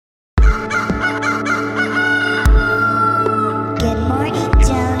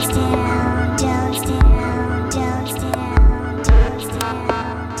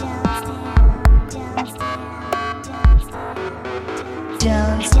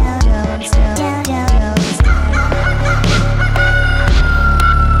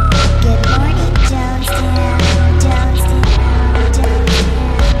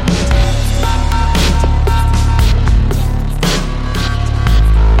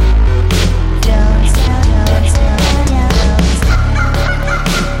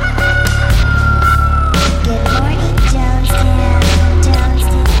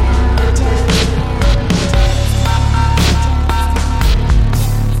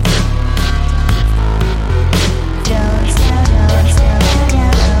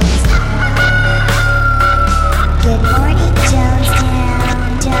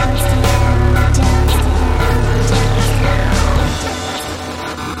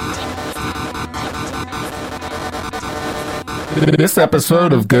This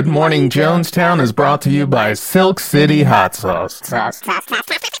episode of Good Morning Jonestown is brought to you by Silk City Hot Sauce. A hugga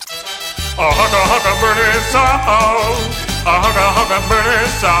burning sauce. A hugga burning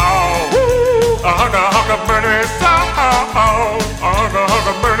sauce. A hugga burning sauce. A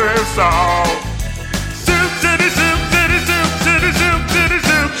hugga burning sauce. Soup city, soup city, soup city, soup city,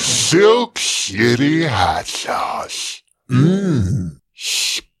 soup. Silk City Hot Sauce. Mmm.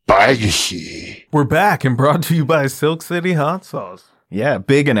 Spicy. We're back and brought to you by Silk City Hot Sauce. Yeah,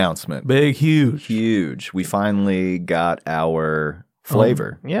 big announcement. Big, huge. Huge. We finally got our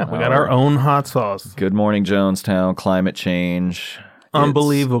flavor. We got our own hot sauce. Good Morning Jonestown, climate change.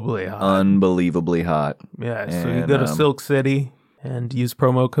 Unbelievably hot. Unbelievably hot. Yeah, so you go to Silk City and use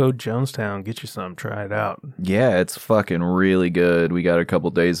promo code Jonestown. Get you some. Try it out. Yeah, it's fucking really good. We got it a couple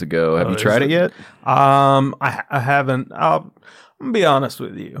days ago. Have you tried it yet? I haven't. I'm going to be honest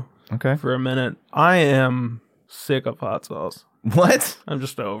with you. Okay. For a minute. I am sick of hot sauce. What? I'm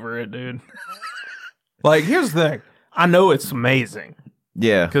just over it, dude. Like, here's the thing. I know it's amazing.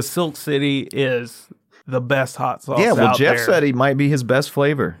 Yeah. Because Silk City is the best hot sauce Yeah, well, out Jeff there. said he might be his best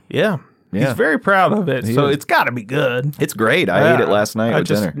flavor. Yeah. He's very proud of it, so it's got to be good. It's great. I ate it last night with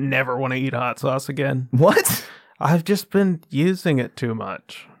dinner. I just never want to eat hot sauce again. What? I've just been using it too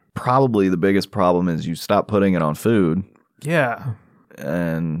much. Probably the biggest problem is you stop putting it on food. Yeah.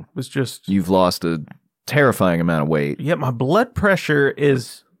 And It's just... you've lost a terrifying amount of weight. Yeah, my blood pressure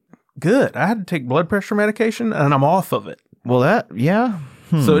is good. I had to take blood pressure medication, and I'm off of it. Well, yeah.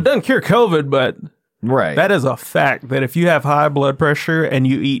 So it doesn't cure COVID, but... Right. That is a fact that if you have high blood pressure and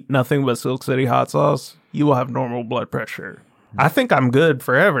you eat nothing but Silk City hot sauce, you will have normal blood pressure. I think I'm good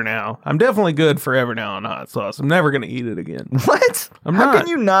forever now. I'm definitely good forever now on hot sauce. I'm never going to eat it again. What? How can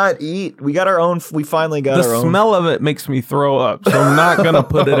you not eat? We got our own. We finally got our own. The smell of it makes me throw up, so I'm not going to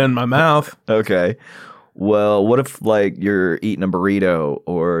put it in my mouth. Okay. Well, what if, like, you're eating a burrito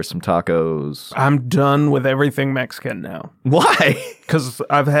or some tacos? I'm done with everything Mexican now. Why? Because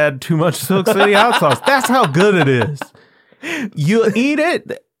I've had too much Silk City hot sauce. That's how good it is. You'll eat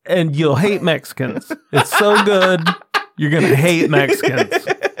it, and you'll hate Mexicans. It's so good, you're going to hate Mexicans.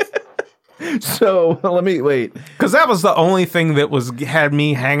 So, let me, wait. Because that was the only thing that had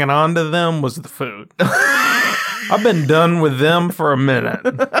me hanging on to them was the food. I've been done with them for a minute.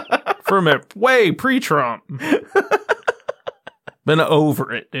 Way pre-Trump. Been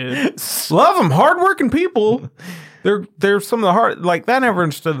over it, dude. Love them, hardworking people. They're some of the hard, like, that never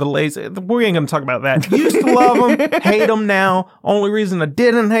understood the lazy. We ain't gonna talk about that. Used to love them, hate them now. Only reason I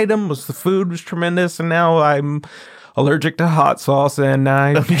didn't hate them was the food was tremendous, and now I'm allergic to hot sauce, and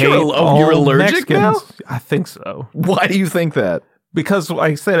I hate all you're allergic Mexicans. now? I think so. Why do you think that? Because,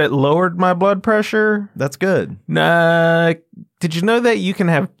 like I said, it lowered my blood pressure. That's good. Nah, did you know that you can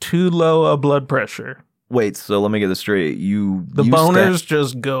have too low a blood pressure? Wait, so let me get this straight. The boners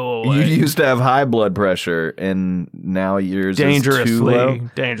just go away. You used to have high blood pressure, and now yours is too low?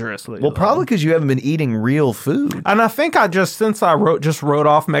 Dangerously. Well, probably because you haven't been eating real food. And I think since I wrote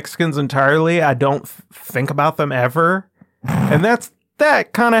off Mexicans entirely, I don't think about them ever. And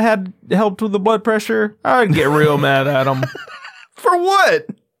that kind of had helped with the blood pressure. I'd get real mad at them. For what?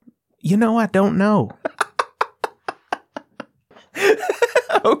 I don't know.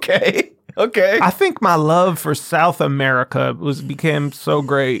 Okay. I think my love for South America became so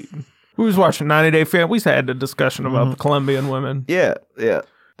great. We was watching 90 Day Fiancé. We had a discussion about the Colombian women. Yeah.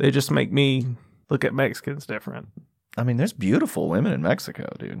 They just make me look at Mexicans different. I mean, there's beautiful women in Mexico,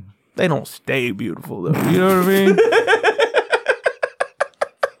 dude. They don't stay beautiful, though. You know what I mean?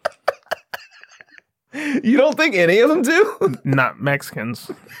 You don't think any of them do? Not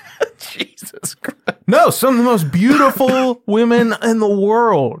Mexicans. Jesus Christ. No, some of the most beautiful women in the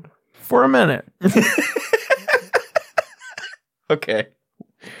world. For a minute. Okay.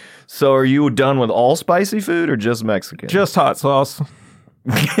 So are you done with all spicy food or just Mexican? Just hot sauce.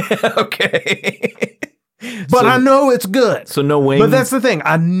 Okay. But I know it's good. So no wings? But that's the thing.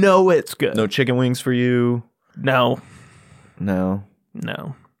 I know it's good. No chicken wings for you? No. Maybe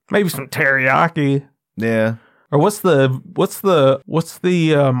some teriyaki. Yeah. Or what's the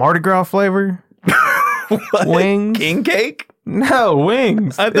Mardi Gras flavor? Wings? King cake? No,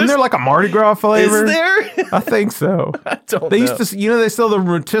 wings. Isn't there like a Mardi Gras flavor? Is there? I think so. I don't know. They used to, they sell the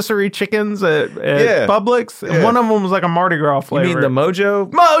rotisserie chickens at Publix. And one of them was like a Mardi Gras flavor. You mean the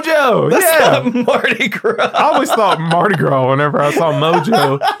Mojo? Mojo! That's not Mardi Gras. I always thought Mardi Gras whenever I saw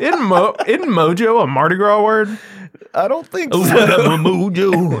Mojo. Isn't Mojo a Mardi Gras word? I don't think so.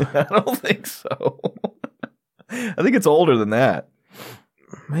 Mojo. I don't think so. I think it's older than that.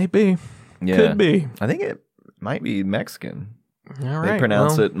 Maybe. Yeah. Could be. I think it might be Mexican. All right. They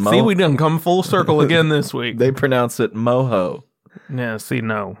pronounce it mo. See, we didn't come full circle again this week. They pronounce it moho. Yeah, see,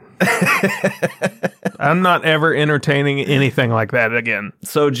 no. I'm not ever entertaining anything like that again.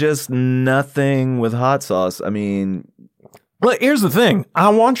 So just nothing with hot sauce. I mean, Well, here's the thing. I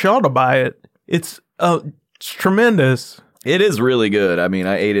want y'all to buy it. It's tremendous. it is really good. I mean,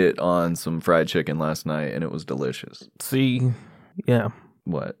 I ate it on some fried chicken last night, and it was delicious. See, yeah,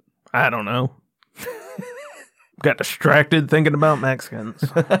 What? I don't know. Got distracted thinking about Mexicans.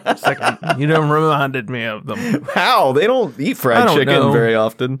 Second, you done reminded me of them. How? They don't eat I fried don't chicken know. very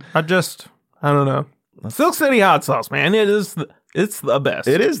often. I don't know. Silk City hot sauce, man. It's the best.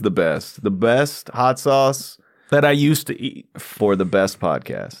 It is the best. The best hot sauce that I used to eat. for the best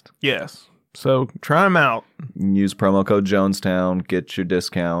podcast. Yes. So try them out. Use promo code Jonestown, get your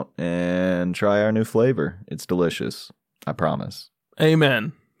discount, and try our new flavor. It's delicious. I promise.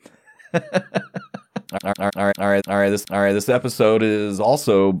 Amen. All right. This episode is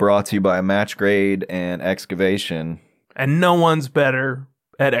also brought to you by Match Grade and Excavation. And no one's better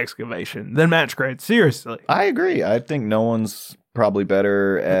at excavation than Match Grade. Seriously. I agree. I think no one's probably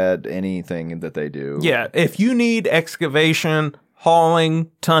better at anything that they do. Yeah. If you need excavation,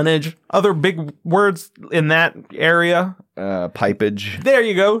 hauling, tonnage, other big words in that area, Pipage. there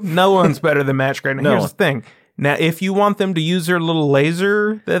you go. No one's better than Match Grade. And No here's one. the thing. Now, if you want them to use their little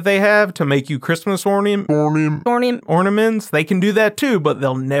laser that they have to make you Christmas ornaments, they can do that too, but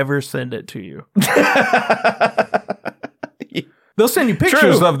they'll never send it to you. They'll send you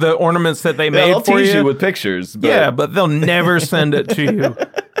pictures True. of the ornaments that they Yeah, made they'll for tease you. you with pictures. But Yeah, but they'll never send it to you.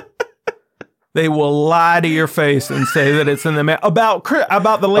 They will lie to your face and say that it's in the mail about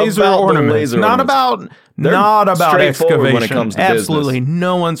the laser About the ornaments, laser not ornaments. about straightforward excavation. when it comes to Absolutely, business.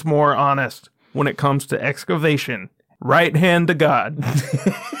 no one's more honest when it comes to excavation. Right hand to God.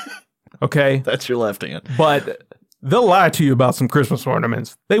 Okay, that's your left hand. but they'll lie to you about some Christmas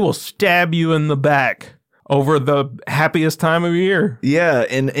ornaments. They will stab you in the back over the happiest time of year. Yeah,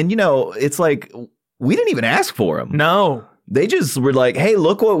 and you know, it's like we didn't even ask for them. No. They just were like, hey,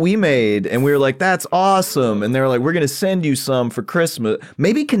 look what we made. And we were like, that's awesome. And they were like, we're going to send you some for Christmas.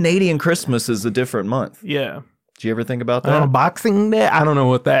 Maybe Canadian Christmas is a different month. Yeah. Did you ever think about On a that? Boxing Day? I don't know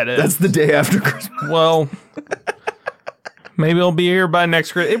what that is. That's the day after Christmas. Well, maybe it'll be here by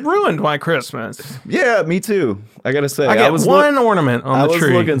next Christmas. It ruined my Christmas. Yeah, me too. I got to say. I get was one ornament on I the was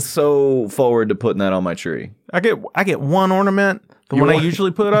tree. looking so forward to putting that on my tree. I get one ornament, the Your one I wi-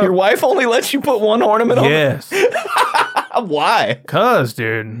 usually put up. Your wife only lets you put one ornament on? Yes. Why? Cuz,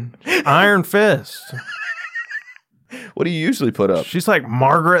 dude. Iron Fist. What do you usually put up? She's like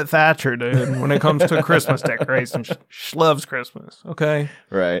Margaret Thatcher, dude, when it comes to Christmas decorations. She loves Christmas, okay?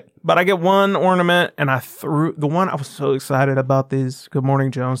 Right. But I get one ornament, and I threw the one. I was so excited about these Good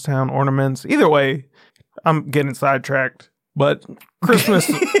Morning Jonestown ornaments. Either way, I'm getting sidetracked. But Christmas,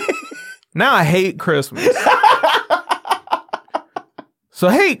 now I hate Christmas. So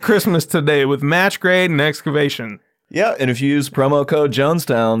hate Christmas today with Match Grade and Excavation. Yeah, and if you use promo code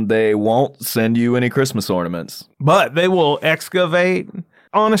Jonestown, they won't send you any Christmas ornaments. But they will excavate,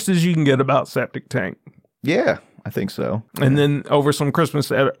 honest as you can get about septic tank. Yeah, I think so. And then over some Christmas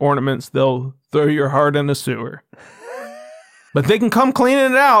ornaments, they'll throw your heart in a sewer. But they can come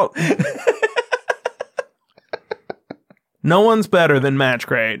cleaning it out. No one's better than Match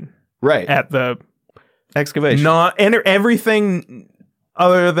Grade Right. at the Excavation. everything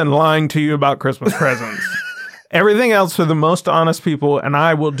other than lying to you about Christmas presents. Everything else are the most honest people, and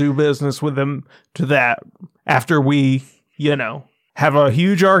I will do business with them to that after we, have a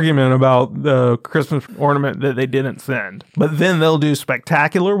huge argument about the Christmas ornament that they didn't send. But then they'll do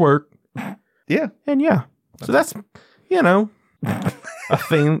spectacular work. Yeah. And yeah. So that's, a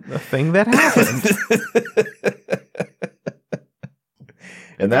thing that happens.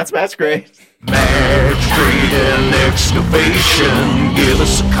 And that's Match Grade. Match Grade and Excavation. Give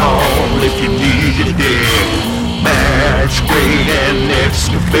us a call if you need a dig. Match Grade and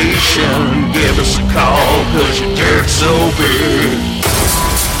Excavation. Give us a call 'cause your dirt's so big.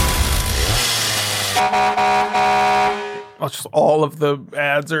 Just all of the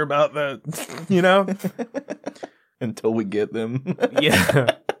ads are about the, Until we get them.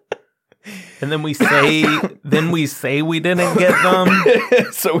 Yeah. And then we say we didn't get them.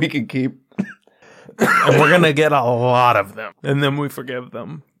 So we can keep. And we're going to get a lot of them. And then we forgive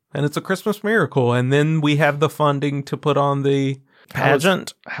them. And it's a Christmas miracle. And then we have the funding to put on the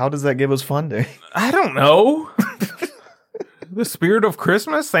pageant. How does that give us funding? I don't know. The spirit of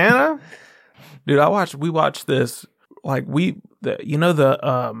Christmas, Santa? Dude, we watched this. Like the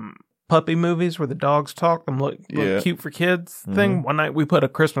puppy movies where the dogs talk, them look cute for kids thing. One night we put a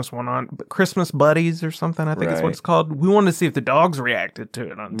Christmas one on, Christmas Buddies or something, I think is what it's called. We wanted to see if the dogs reacted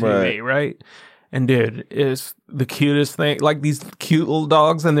to it on TV, right? And dude, it's the cutest thing. Like these cute little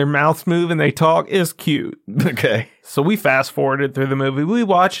dogs and their mouths move and they talk is cute. Okay. So we fast forwarded through the movie. We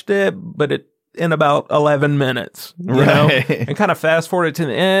watched it, but in about 11 minutes, you know, and kind of fast forwarded to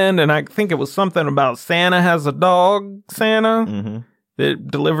the end. And I think it was something about Santa has a dog, Santa,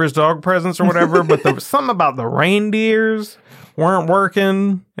 that delivers dog presents or whatever. But there was something about the reindeers weren't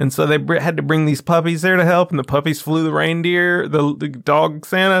working. And so they had to bring these puppies there to help. And the puppies flew the reindeer, the dog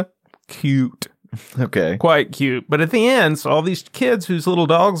Santa. Cute. Okay. Quite cute. But at the end, so all these kids whose little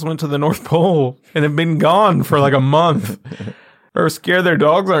dogs went to the North Pole and have been gone for like a month are scared their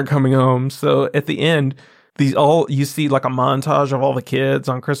dogs aren't coming home. So at the end, you see like a montage of all the kids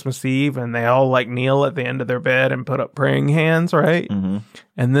on Christmas Eve and they all like kneel at the end of their bed and put up praying hands, right? Mm-hmm.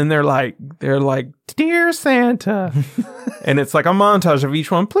 And then they're like, "Dear Santa." And it's like a montage of each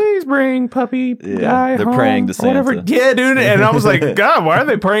one. "Please bring puppy guy they're home," praying to Santa. Whatever. Yeah, dude. And I was like, God, why are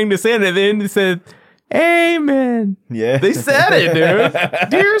they praying to Santa? And then they said, "Amen." Yeah. They said it, dude.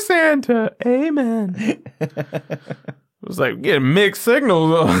 "Dear Santa, amen." It was like getting mixed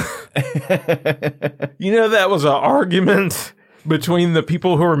signals. You know, that was an argument between the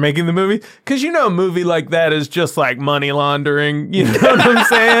people who were making the movie. Because you know, a movie like that is just like money laundering. You know what I'm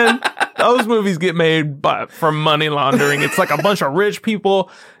saying? Those movies get made from money laundering. It's like a bunch of rich people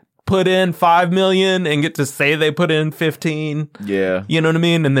put in $5 million and get to say they put in 15. Yeah. You know what I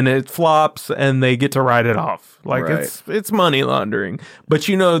mean? And then it flops and they get to write it off. Like it's money laundering. But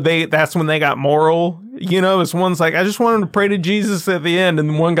you know, that's when they got moral. You know, this one's like, "I just wanted to pray to Jesus at the end."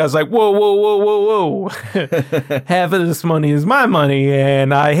 And one guy's like, whoa, whoa, whoa, whoa, whoa. Half of this money is my money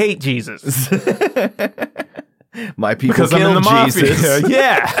and I hate Jesus. My people because killed I'm in the Jesus. Mafia.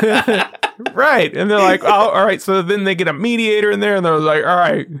 Yeah. Right. And they're like, "Oh, all right." So then they get a mediator in there and they're like, "All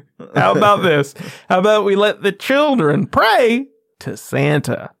right, how about this? How about we let the children pray to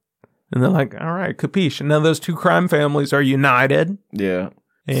Santa?" And they're like, "All right, capiche." And now those two crime families are united. Yeah.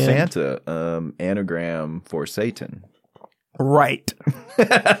 And Santa, anagram for Satan. Right.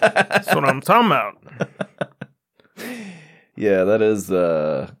 That's what I'm talking about. Yeah,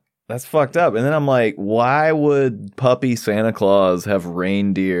 that's fucked up. And then I'm like, why would puppy Santa Claus have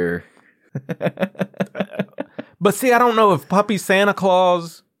reindeer? But see, I don't know if Puppy Santa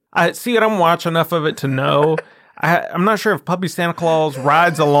Claus... I don't watch enough of it to know. I'm not sure if Puppy Santa Claus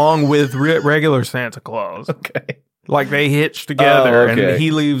rides along with regular Santa Claus. Okay. Like they hitch together and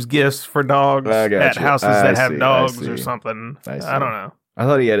he leaves gifts for dogs at houses that have dogs or something. I don't know. I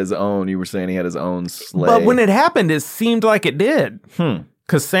thought he had his own. You were saying he had his own sleigh. But when it happened, it seemed like it did.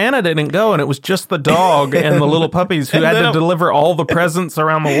 Because Santa didn't go, and it was just the dog and the little puppies who had to deliver all the presents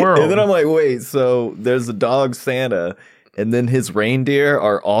around the world. And then I'm like, wait, so there's a dog Santa, and then his reindeer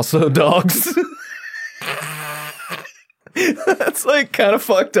are also dogs? That's like kind of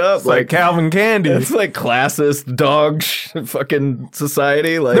fucked up. It's like Calvin Candy. It's like classist dog fucking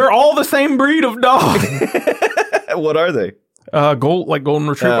society. Like they're all the same breed of dog. What are they? Golden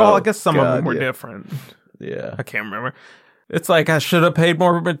Retriever. Oh, I guess some of them were different. Yeah. I can't remember. It's like I should have paid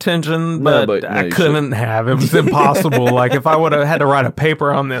more attention, but I couldn't have. It was impossible. Like if I would have had to write a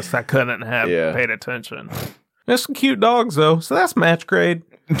paper on this, I couldn't have paid attention. There's some cute dogs though, so that's match grade.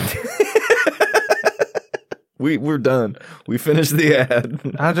 We're done. We finished the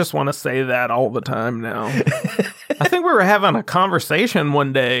ad. I just want to say that all the time now. I think we were having a conversation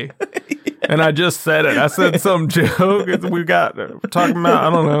one day, and I just said it. I said some joke. We're talking about,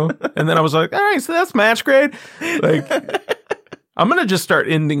 I don't know. And then I was like, all right, so that's match grade. Like, I'm going to just start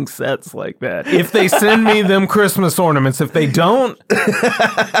ending sets like that. If they send me them Christmas ornaments, if they don't,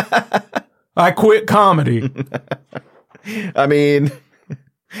 I quit comedy. I mean...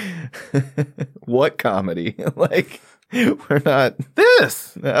 What comedy? Like, we're not...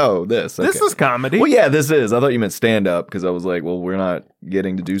 This. Oh, this. Okay. This is comedy. Well, yeah, this is. I thought you meant stand-up, because I was like, well, we're not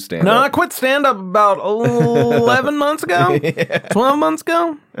getting to do stand-up. No, I quit stand-up about 11 months ago. 12 months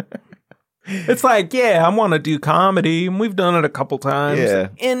ago. It's like, I want to do comedy, and we've done it a couple times. Yeah.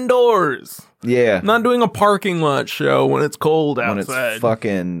 Indoors. Yeah. Not doing a parking lot show when it's cold outside. When it's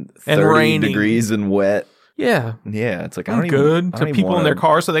fucking 30 degrees and wet. Yeah. Yeah, it's like, I'm good to people in their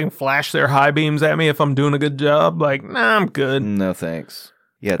car so they can flash their high beams at me if I'm doing a good job. Like, nah, I'm good. No, thanks.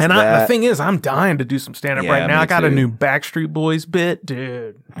 Yeah, and the thing is, I'm dying to do some stand-up right now. I got a new Backstreet Boys bit.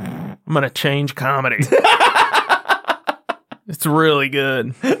 Dude, I'm going to change comedy. It's really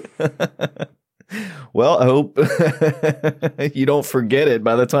good. Well, I hope you don't forget it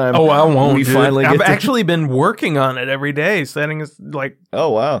by the time. Oh, I won't. We dude. finally get I've to... actually been working on it every day, setting like. Oh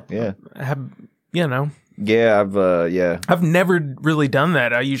wow, yeah. Yeah, I've never really done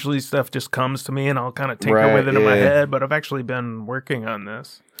that. I usually stuff just comes to me and I'll kind of tinker with it in my head, but I've actually been working on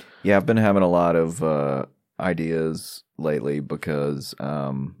this. Yeah, I've been having a lot of ideas lately because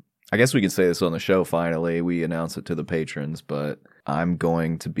I guess we could say this on the show finally. We announce it to the patrons, but I'm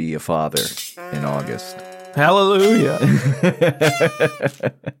going to be a father in August. Hallelujah.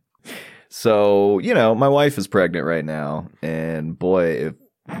 So, my wife is pregnant right now, and boy,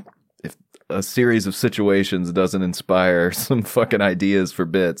 if a series of situations doesn't inspire some fucking ideas for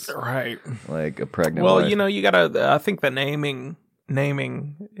bits. Right. Like a pregnant Well, wife. you gotta, I think the naming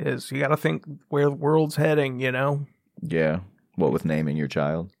is, you gotta think where the world's heading, Yeah. What with naming your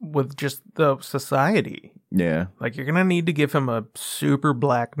child? with just the society. Yeah. Like, you're gonna need to give him a super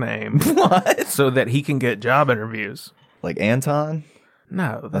black name What? so that he can get job interviews. Like Anton?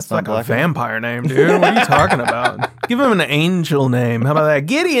 No, that's not like a black. vampire name, dude. What are you talking about? Give him an angel name. How about that?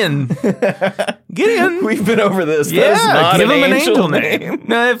 Gideon. Gideon. We've been over this. That is Yeah, not give him an angel name. name.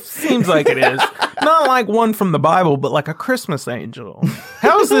 No, it seems like it is. Not like one from the Bible, but like a Christmas angel.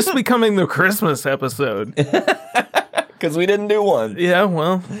 How is this becoming the Christmas episode? Because we didn't do one. Yeah,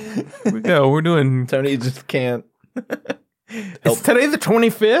 well, here we go. We're doing... Tony just can't. Is today the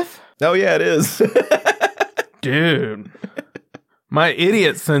 25th? Oh, yeah, it is. Dude. My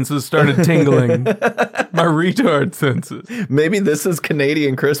idiot senses started tingling. My retard senses. Maybe this is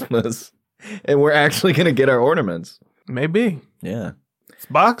Canadian Christmas, and we're actually going to get our ornaments. Maybe. Yeah. It's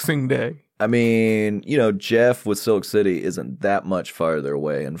Boxing Day. I mean, Jeff with Silk City isn't that much farther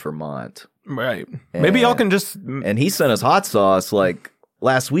away in Vermont. Right. Maybe y'all can just... And he sent us hot sauce like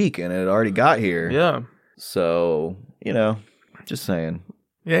last week, and it already got here. Yeah. So, just saying.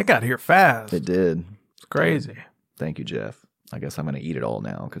 Yeah, it got here fast. It did. It's crazy. Thank you, Jeff. I guess I'm going to eat it all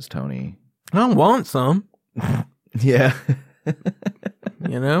now because Tony... I want some. Yeah.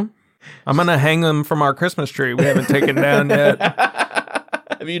 I'm going to hang them from our Christmas tree we haven't taken down yet.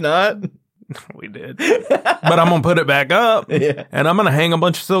 Have you not? We did. But I'm going to put it back up. Yeah. And I'm going to hang a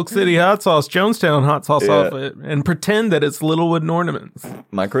bunch of Silk City hot sauce, Jonestown hot sauce Yeah. off it and pretend that it's little wooden ornaments.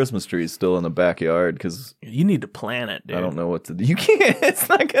 My Christmas tree is still in the backyard because You need to plant it, dude. I don't know what to do. You can't. It's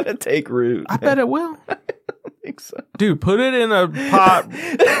not going to take root. I bet it will. I think so. Dude, put it in a pot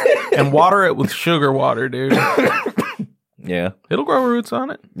and water it with sugar water, dude. Yeah. It'll grow roots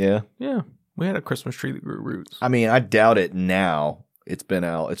on it. Yeah. Yeah. We had a Christmas tree that grew roots. I mean, I doubt it now. It's been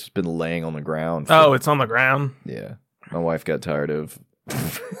out. It's just been laying on the ground. Oh, it's on the ground. Yeah. My wife got tired of...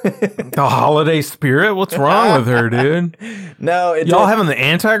 The holiday spirit? What's wrong with her, dude? No, Y'all having the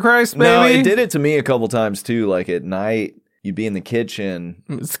Antichrist, baby? No, it did it to me a couple times too. Like at night, you'd be in the kitchen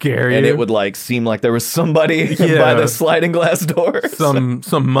Scary. and it would like seem like there was somebody Yeah. by the sliding glass door. some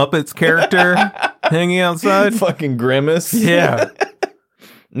Muppets character hanging outside. Fucking grimace. Yeah.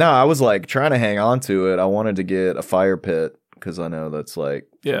 No, I was like trying to hang on to it. I wanted to get a fire pit because I know that's like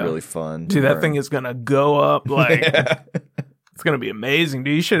really fun. Dude, that thing is gonna go up like it's gonna be amazing,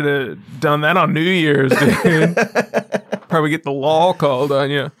 dude. You should have done that on New Year's, dude. Probably get the law called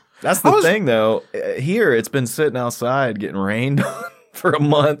on you. That's the thing, though. Here, it's been sitting outside getting rained on for a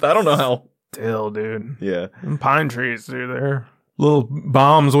month. I don't know how. Still, dude. Yeah. Them pine trees, dude. They're little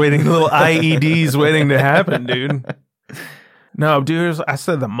bombs waiting, little IEDs waiting to happen, dude. No, dude, I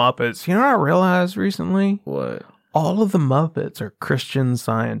said the Muppets. You know what I realized recently? What? All of the Muppets are Christian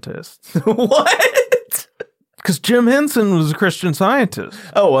scientists. What? Because Jim Henson was a Christian scientist.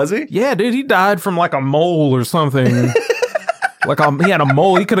 Oh, was he? Yeah, dude, he died from like a mole or something. He had a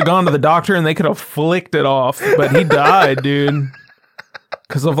mole. He could have gone to the doctor and they could have flicked it off, but he died, dude,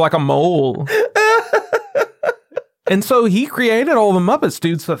 because of like a mole. And so he created all the Muppets,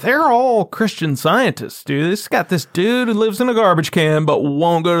 dude. So they're all Christian scientists, dude. It's got this dude who lives in a garbage can but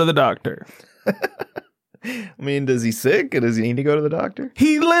won't go to the doctor. I mean, does he sick? Does he need to go to the doctor?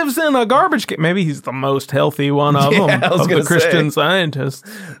 He lives in a garbage can. Maybe he's the most healthy one of them, of the Christian scientists.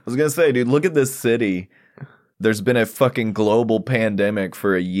 I was going to say, dude, look at this city. There's been a fucking global pandemic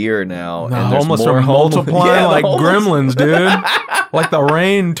for a year now. The and there's homeless more are multiplying like gremlins, dude. Like the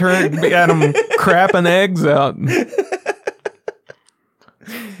rain turned at them crapping eggs out.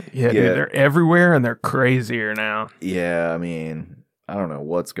 Yeah, dude, they're everywhere and they're crazier now. Yeah, I mean, I don't know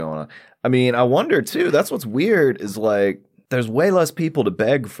what's going on. I mean, I wonder too, that's what's weird is like, there's way less people to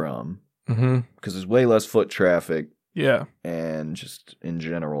beg from because there's way less foot traffic. Yeah. And just in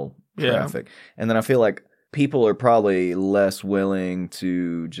general traffic. And then I feel like people are probably less willing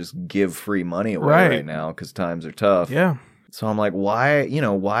to just give free money away right now because times are tough. Yeah. So I'm like, why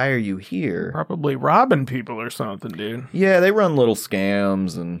are you here? Probably robbing people or something, dude. Yeah, they run little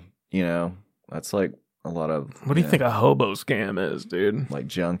scams, and that's like a lot of. What do you think a hobo scam is, dude? Like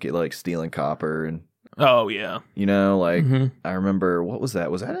junk, like stealing copper and. Oh yeah. I remember, what was that?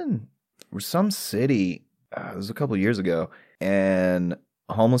 Was that in some city? It was a couple years ago, and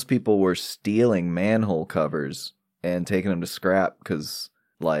homeless people were stealing manhole covers and taking them to scrap because,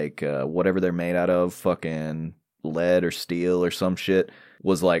 like, whatever they're made out of, fucking lead or steel or some shit,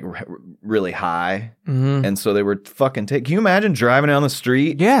 was like really high, and so they were fucking. Can you imagine driving down the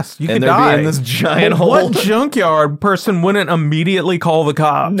street? Yes, you could and die be in this giant hole. What junkyard person wouldn't immediately call the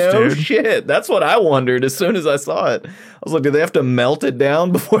cops? No dude? shit. That's what I wondered as soon as I saw it. I was like, did they have to melt it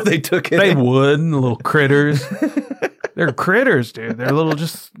down before they took it? They would, little critters. They're critters, dude. They're little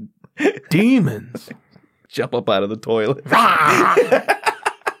just demons. Jump up out of the toilet.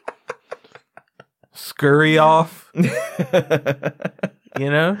 Scurry off.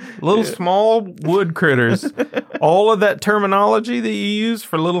 Little small wood critters. All of that terminology that you use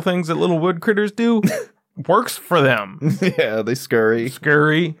for little things that little wood critters do works for them. Yeah, they scurry.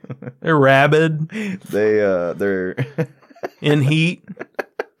 Scurry. They're rabid. They're in heat.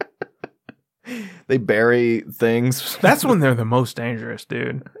 They bury things. That's when they're the most dangerous,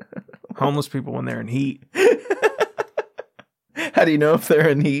 dude. Homeless people when they're in heat. How do you know if they're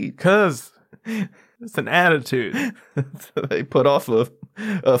in heat? Because it's an attitude. So they put off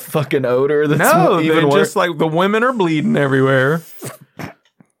a fucking odor that's even worse. Just like the women are bleeding everywhere.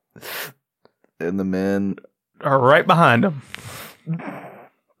 And the men are right behind them.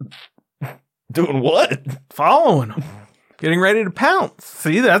 Doing what? Following them. Getting ready to pounce.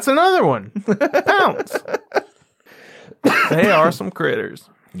 See, that's another one. Pounce. They are some critters.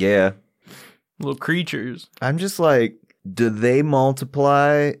 Yeah. Little creatures. I'm just like, do they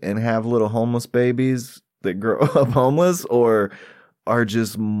multiply and have little homeless babies that grow up homeless, or are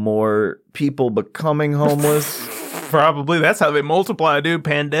just more people becoming homeless? Probably. That's how they multiply, dude.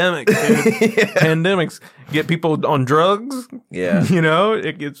 Pandemics, dude. Yeah. Pandemics get people on drugs. Yeah.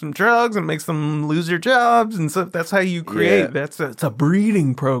 It gets them drugs and makes them lose their jobs. And so that's how you create. Yeah. It's a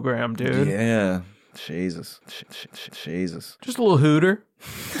breeding program, dude. Yeah. Jesus. Just a little hooter.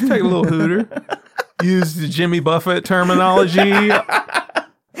 Take a little hooter. Use the Jimmy Buffett terminology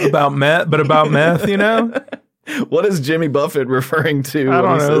about meth, What is Jimmy Buffett referring to? I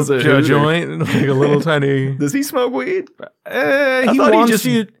don't know. A joint, like a little tiny. Does he smoke weed? He wants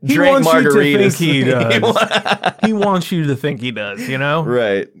you to think he does. He wants you to think he does.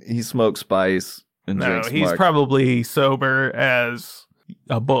 Right. He smokes spice and drinks. He's probably sober as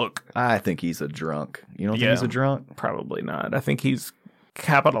a book. I think he's a drunk. You don't think he's a drunk? Probably not. I think he's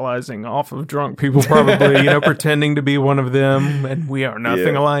capitalizing off of drunk people, probably. Pretending to be one of them, and we are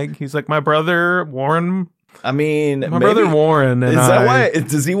nothing alike. He's like my brother Warren. I mean, my brother Warren. And is that why?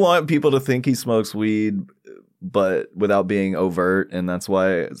 Does he want people to think he smokes weed, but without being overt? And that's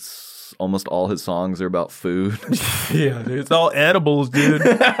why it's almost all his songs are about food. Yeah, dude, it's all edibles, dude.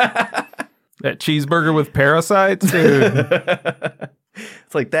 That cheeseburger with parasites, dude.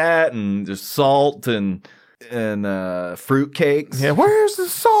 It's like that, and there's salt and fruit cakes. Yeah, where's the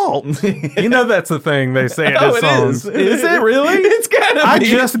salt? That's the thing they say in his songs. Is it really? It's gotta be. I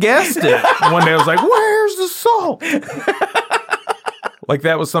just guessed it. One day I was like, where's the salt? Like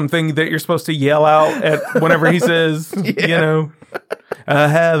that was something that you're supposed to yell out at whenever he says, I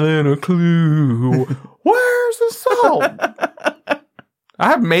haven't a clue. Where's the salt? I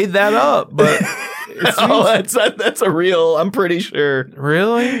have made that up, but that's a real. I'm pretty sure.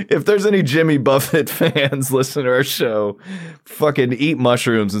 Really? If there's any Jimmy Buffett fans listening to our show, fucking eat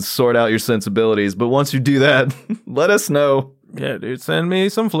mushrooms and sort out your sensibilities. But once you do that, let us know. Yeah, dude, send me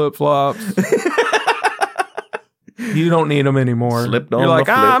some flip flops. You don't need them anymore. You're like,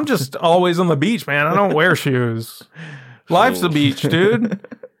 I'm just always on the beach, man. I don't wear shoes. Life's the beach, dude.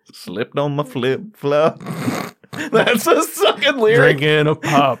 Slipped on my flip flop. That's a sucking lyric. Drinking a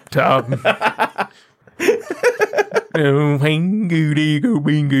pop top. I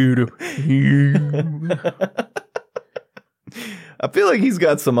feel like he's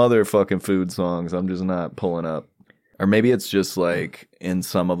got some other fucking food songs I'm just not pulling up. Or maybe it's just like in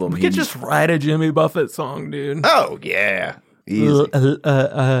some of them. We could just write a Jimmy Buffett song, dude. Oh, yeah. Easy.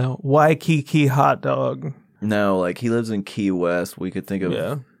 Waikiki hot dog. No, like he lives in Key West. We could think of...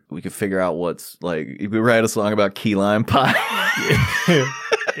 Yeah. We could figure out what's like. You could write a song about key lime pie.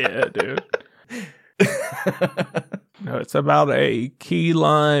 Yeah, dude. No, it's about a key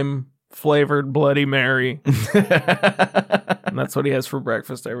lime flavored Bloody Mary. And that's what he has for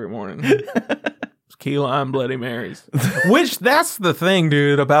breakfast every morning. It's key lime Bloody Marys. Which, that's the thing,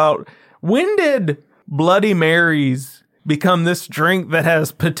 dude, about when did Bloody Marys become this drink that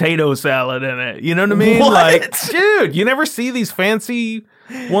has potato salad in it. You know what I mean? What? Like, dude, you never see these fancy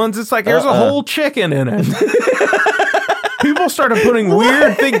ones. It's like, there's a whole chicken in it. People started putting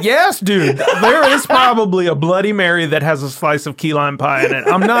weird things. Yes, dude. There is probably a Bloody Mary that has a slice of key lime pie in it.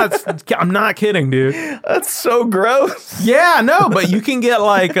 I'm not kidding, dude. That's so gross. Yeah, no, but you can get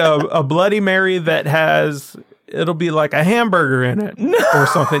like a Bloody Mary that has, it'll be like a hamburger in it or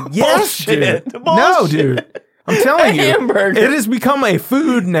something. Yes, Bullshit. dude. Bullshit. No, dude. I'm telling you, hamburger. it has become a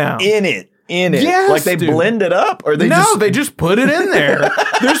food now. In it. Yes, like they dude. blend it up, or they they just put it in there.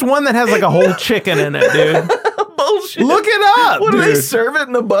 There's one that has like a whole chicken in it, dude. bullshit. Look it up. What dude. do they serve it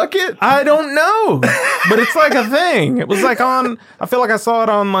in the bucket? I don't know, but it's like a thing. It was like on. I feel like I saw it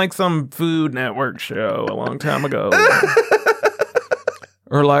on like some Food Network show a long time ago,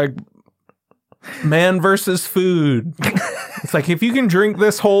 or like Man versus Food. It's like if you can drink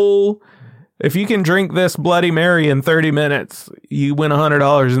this Bloody Mary in 30 minutes, you win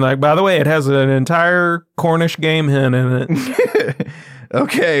 $100. And like, by the way, it has an entire Cornish game hen in it.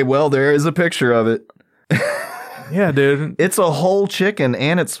 Okay, well, there is a picture of it. Yeah, dude. It's a whole chicken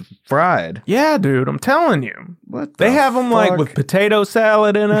and it's fried. Yeah, dude. I'm telling you. What? They have them like fuck? with potato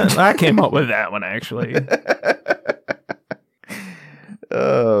salad in it. I came up with that one, actually.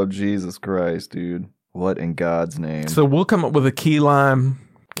 Oh, Jesus Christ, dude. What in God's name? So we'll come up with a key lime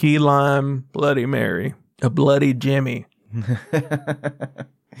Bloody Mary, a Bloody Jimmy,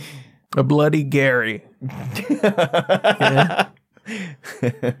 a Bloody Gary. Yeah.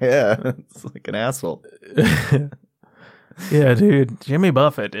 Yeah, it's like an asshole. Yeah, dude. Jimmy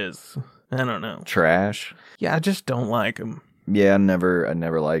Buffett is, I don't know. Trash. Yeah, I just don't like him. Yeah, I never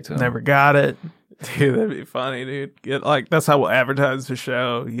liked him. Never got it. Dude, that'd be funny, dude. That's how we'll advertise the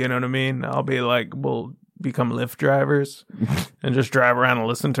show. You know what I mean? I'll be like, we'll become Lyft drivers and just drive around and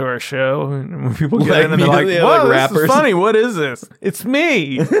listen to our show. And when people get in and they're like, whoa, this is funny. What is this? It's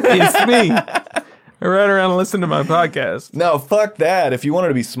me. It's me. I ride around and listen to my podcast. No, fuck that. If you wanted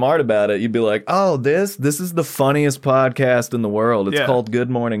to be smart about it, you'd be like, oh, this is the funniest podcast in the world. It's called Good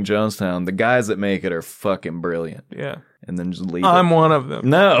Morning Jonestown. The guys that make it are fucking brilliant. Yeah. And then just leave I'm it. one of them.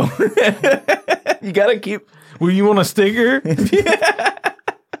 No. You gotta keep... Well, you want a sticker?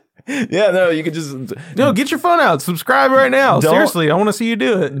 Yeah, no, you could just... No, get your phone out. Subscribe right now. Seriously, I want to see you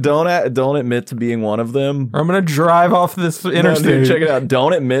do it. Don't admit to being one of them. Or I'm going to drive off this interstate. No, dude, check it out.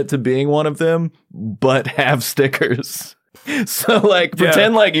 Don't admit to being one of them, but have stickers. So, like,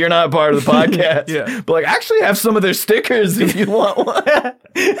 pretend like you're not part of the podcast. Yeah. But, like, actually have some of their stickers if you want one.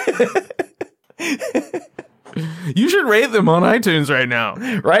 You should rate them on iTunes right now.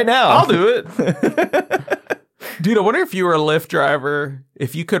 Right now. I'll do it. Dude, I wonder if you were a Lyft driver,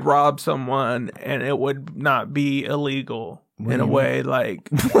 if you could rob someone and it would not be illegal in a way, like...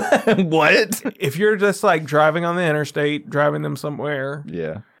 What? If you're just, like, driving on the interstate, driving them somewhere,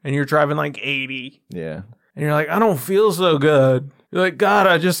 Yeah. and you're driving, like, 80, Yeah. and you're like, I don't feel so good. You're like, God,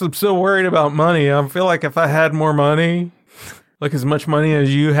 I just am so worried about money. I feel like if I had more money, like as much money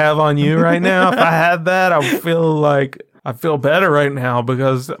as you have on you right now, if I had that, I would feel like... I feel better right now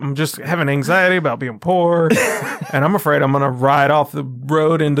because I'm just having anxiety about being poor. And I'm afraid I'm going to ride off the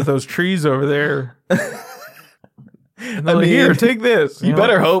road into those trees over there. And they're like, here, take this. You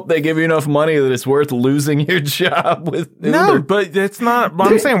better hope they give you enough money that it's worth losing your job with Uber. No, but it's not.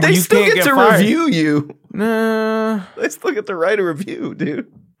 I'm saying they you still can't get get to fired. review you. Nah, They still get to write a review, dude.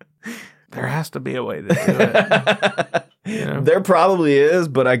 there has to be a way to do it. You know? There probably is,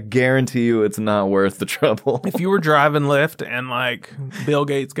 but I guarantee you it's not worth the trouble. If you were driving Lyft and like Bill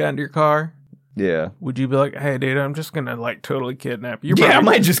Gates got into your car, Yeah. would you be like, hey, dude, I'm just going to like totally kidnap you? Yeah, I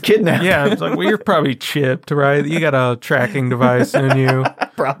might just kidnap Yeah, it's like, well, you're probably chipped, right? You got a tracking device in you.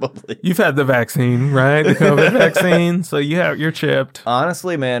 Probably. You've had the vaccine, right? The COVID vaccine. So you're chipped.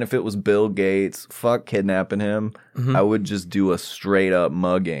 Honestly, man, if it was Bill Gates, fuck kidnapping him. I would just do a straight up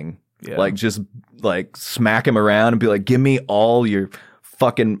mugging. Yeah. Like, just like smack him around and be like, give me all your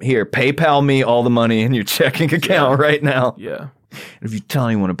fucking, here, PayPal me all the money in your checking account right now. Yeah. And if you tell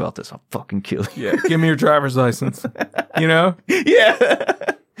anyone about this, I'll fucking kill you. Yeah. Give me your driver's license. You know?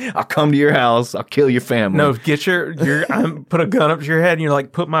 Yeah. I'll come to your house. I'll kill your family. No, get put a gun up to your head and you're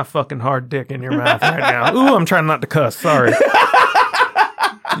like, put my fucking hard dick in your mouth right now. Ooh, I'm trying not to cuss. Sorry.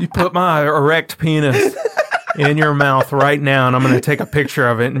 You put my erect penis in your mouth right now and I'm going to take a picture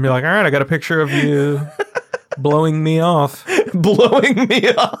of it and be like, all right, I got a picture of you blowing me off. Blowing me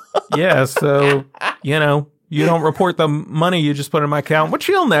off. Yeah, so, you know, you don't report the money you just put in my account, which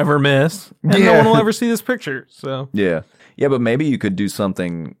you'll never miss. And no one will ever see this picture, so. Yeah. Yeah, but maybe you could do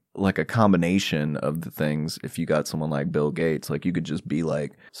something like a combination of the things. If you got someone like Bill Gates, like you could just be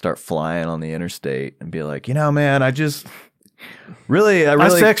like, start flying on the interstate and be like, man, I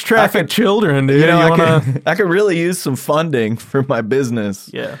sex traffic children, dude. I could really use some funding for my business.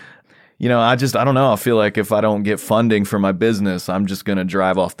 Yeah. I don't know. I feel like if I don't get funding for my business, I'm just going to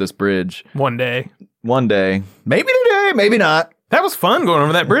drive off this bridge. One day. Maybe today, maybe not. That was fun going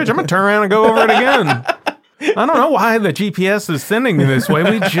over that bridge. I'm going to turn around and go over it again. I don't know why the GPS is sending me this way.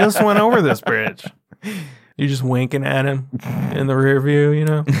 We just went over this bridge. You're just winking at him in the rear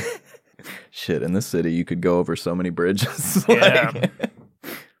view, Shit, in this city, you could go over so many bridges. Yeah.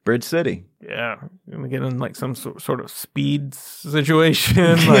 Bridge City. Yeah. You're going to get in like some sort of speed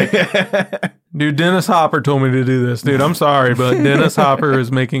situation. Like, dude, Dennis Hopper told me to do this. Dude, I'm sorry, but Dennis Hopper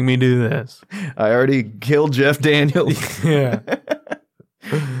is making me do this. I already killed Jeff Daniels. Yeah.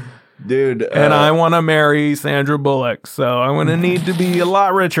 Dude. And I want to marry Sandra Bullock, so I'm going to need to be a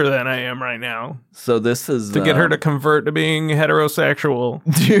lot richer than I am right now. So this is... To get her to convert to being heterosexual.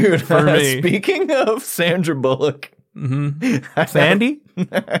 Dude, for me. Speaking of Sandra Bullock... Mm-hmm. Sandy?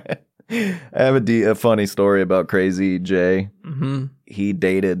 I have a funny story about Crazy Jay. Mm-hmm. He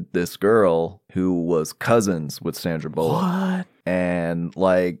dated this girl who was cousins with Sandra Bullock. What? And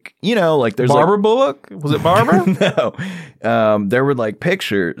there's Barbara Bullock? Was it Barbara? No. There were like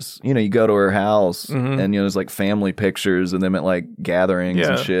pictures. You go to her house mm-hmm. and there's like family pictures and them at like gatherings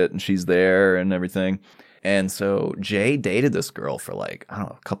and shit, and she's there and everything. And so Jay dated this girl for like, I don't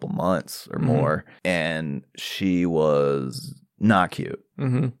know, a couple months or more. And she was not cute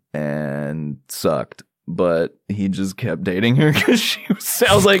and sucked. But he just kept dating her because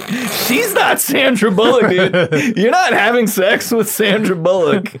I was like, she's not Sandra Bullock, dude. You're not having sex with Sandra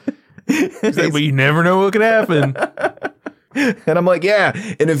Bullock. But you never know what could happen. And I'm like, yeah.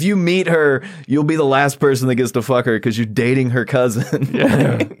 And if you meet her, you'll be the last person that gets to fuck her because you're dating her cousin.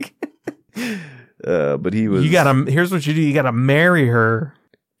 Yeah. But he was. Here's what you do. You gotta marry her.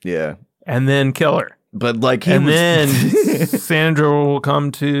 Yeah. And then kill her. But like then Sandra will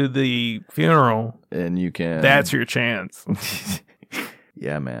come to the funeral. And you can. That's your chance.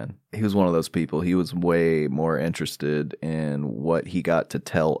 Yeah, man. He was one of those people. He was way more interested in what he got to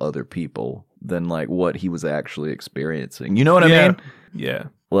tell other people than like what he was actually experiencing. You know what I mean? Yeah.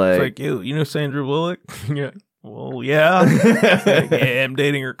 Like, it's like, you know Sandra Bullock? Yeah. Well, yeah. Like, yeah, I'm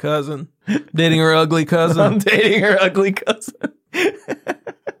dating her cousin. Dating her ugly cousin. I'm dating her ugly cousin.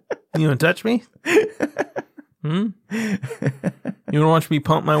 You want to touch me? You want to watch me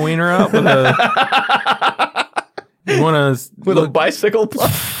pump my wiener out with a... You want to... With a bicycle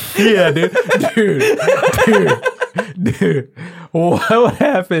pump? Yeah, dude. Dude. What would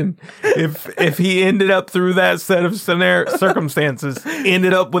happen if he ended up through that set of circumstances,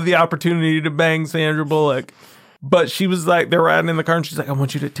 ended up with the opportunity to bang Sandra Bullock? But she was like, they're riding in the car and she's like, I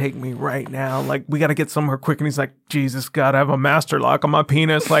want you to take me right now. Like, we got to get somewhere quick. And he's like, Jesus God, I have a master lock on my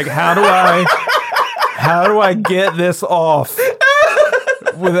penis. Like, how do I get this off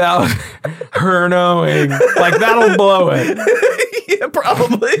without her knowing? Like, that'll blow it. Yeah,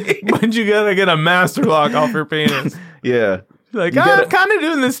 probably. But you got to get a master lock off your penis. Yeah. Like, I'm kind of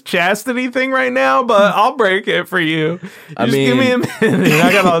doing this chastity thing right now, but I'll break it for you. Just give me a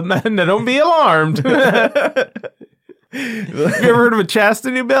minute. Don't be alarmed. Have you ever heard of a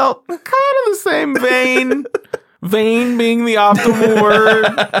chastity belt? Kind of the same vein. Vein being the optimal word.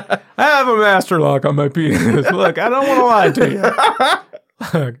 I have a master lock on my penis. Look, I don't want to lie to you.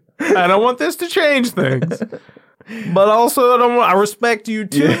 Look, I don't want this to change things. But also, I respect you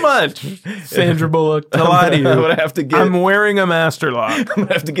too much, Sandra Bullock, to lie to you. I'm wearing a master lock. I'm going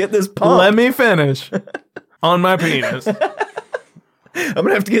to have to get this pump. Let me finish on my penis. I'm going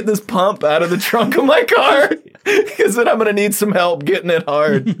to have to get this pump out of the trunk of my car because then I'm going to need some help getting it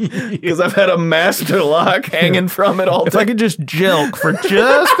hard because I've had a master lock hanging from it all day. If I could just jelk for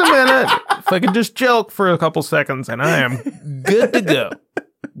just a minute, if I could just jelk for a couple seconds and I am good to go.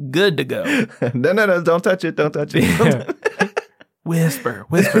 Good to go. No, don't touch it. Don't touch it. Yeah. Whisper.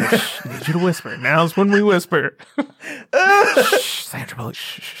 Shh, I need you to whisper. Now's when we whisper. Shh, Sandra Bullock,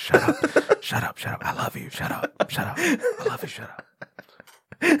 shut up. I love you. Shut up. I love you. Shut up.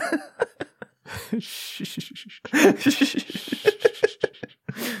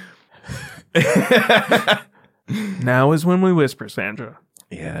 Now is when we whisper, Sandra.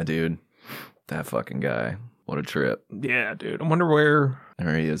 Yeah, dude. That fucking guy. What a trip. Yeah, dude. I wonder where...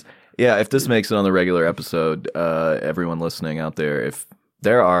 There he is. Yeah, if this makes it on the regular episode, everyone listening out there, if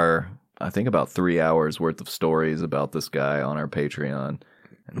there are, I think, about 3 hours worth of stories about this guy on our Patreon.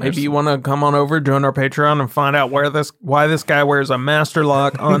 Maybe you want to come on over, join our Patreon, and find out why this guy wears a master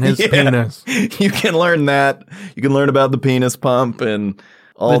lock on his penis. You can learn that. You can learn about the penis pump and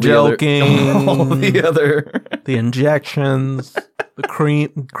all the joking, all the other, the injections, the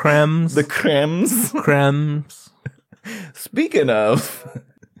cremes. The cremes. Cremes. Speaking of,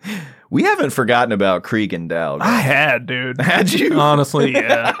 we haven't forgotten about Creek and Dowd. I had, dude. Had you? Honestly,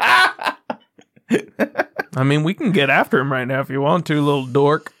 yeah. I mean, we can get after him right now if you want to, little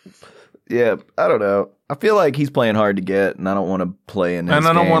dork. Yeah, I don't know. I feel like he's playing hard to get, and I don't want to play in his And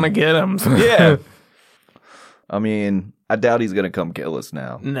I don't game. want to get him. So. Yeah. I mean, I doubt he's going to come kill us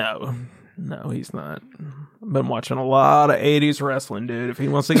now. No, he's not. I've been watching a lot of 80s wrestling, dude. If he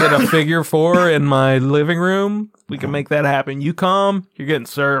wants to get a figure 4 in my living room, we can make that happen. You come, you're getting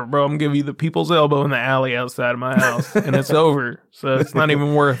served, bro. I'm going to give you the people's elbow in the alley outside of my house, and it's over. So it's not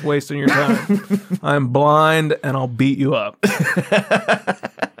even worth wasting your time. I'm blind, and I'll beat you up.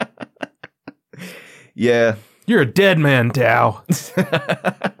 Yeah. You're a dead man, Dow.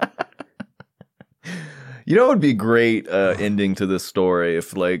 You know, it would be great ending to this story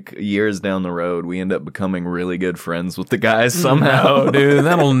if, like, years down the road, we end up becoming really good friends with the guys somehow. No, dude,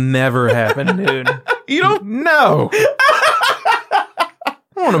 that'll never happen, dude. You don't know. I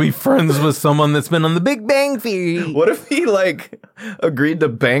want to be friends with someone that's been on the Big Bang Theory. What if he, like, agreed to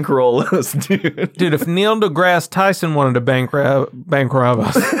bankroll us, dude? Dude, if Neil deGrasse Tyson wanted to bankroll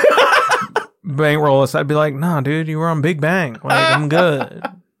us, I'd be like, nah, dude, you were on Big Bang. Like, I'm good.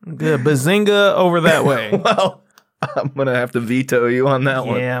 Good. Bazinga over that way. Well, I'm going to have to veto you on that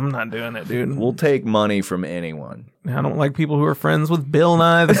one. Yeah, I'm not doing it, dude. We'll take money from anyone. I don't like people who are friends with Bill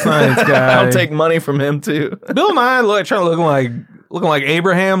Nye the Science Guy. I'll take money from him, too. Bill Nye looking like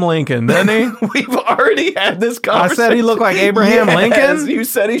Abraham Lincoln, doesn't he? We've already had this conversation. I said he looked like Abraham Lincoln? You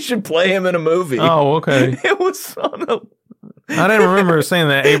said he should play him in a movie. Oh, okay. It was on a... I didn't remember saying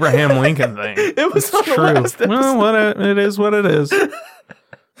that Abraham Lincoln thing. It was It's on true. the last episode. Well, it is what it is.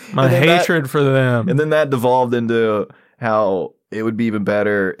 My hatred for them. And then that devolved into how it would be even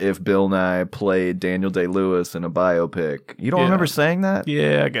better if Bill Nye played Daniel Day-Lewis in a biopic. You don't remember saying that?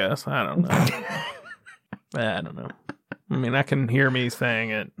 Yeah, I guess. I don't know. I don't know. I mean, I can hear me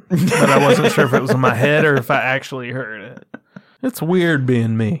saying it, but I wasn't sure if it was in my head or if I actually heard it. It's weird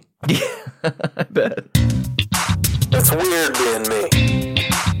being me. Yeah, I bet. It's weird being me.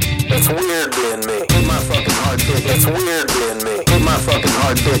 It's weird being me. Put my fucking hard dick. It's weird being me. Put my fucking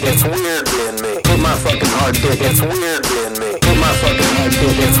hard dick. It's weird being me. Put my fucking hard dick. It's weird being me. Put my fucking hard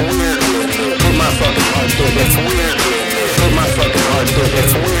dick. It's weird being me. Put my fucking hard dick. It's weird being me. Put my fucking hard dick.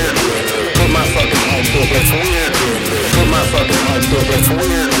 It's weird being me. Put my fucking hard dick. It's weird being me. Put my fucking hard dick. It's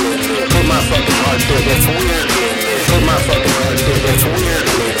weird being me. Put my fucking hard dick. It's weird being me. Put my fucking hard dick. It's weird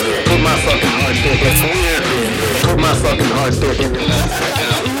being me. Put my fucking hard dick. It's weird being me. Put my fucking hard dick in your mouth right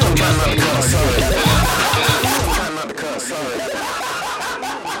now. I'm trying not to cuss, sorry. I'm trying not to cuss, sorry. I'm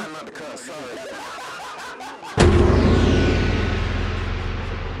trying not to cuss, sorry.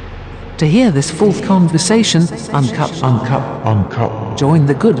 To hear this full conversation, uncut, join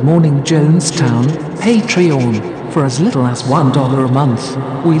the Good Morning Jonestown Patreon for as little as $1 a month.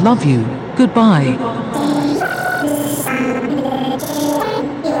 We love you. Goodbye.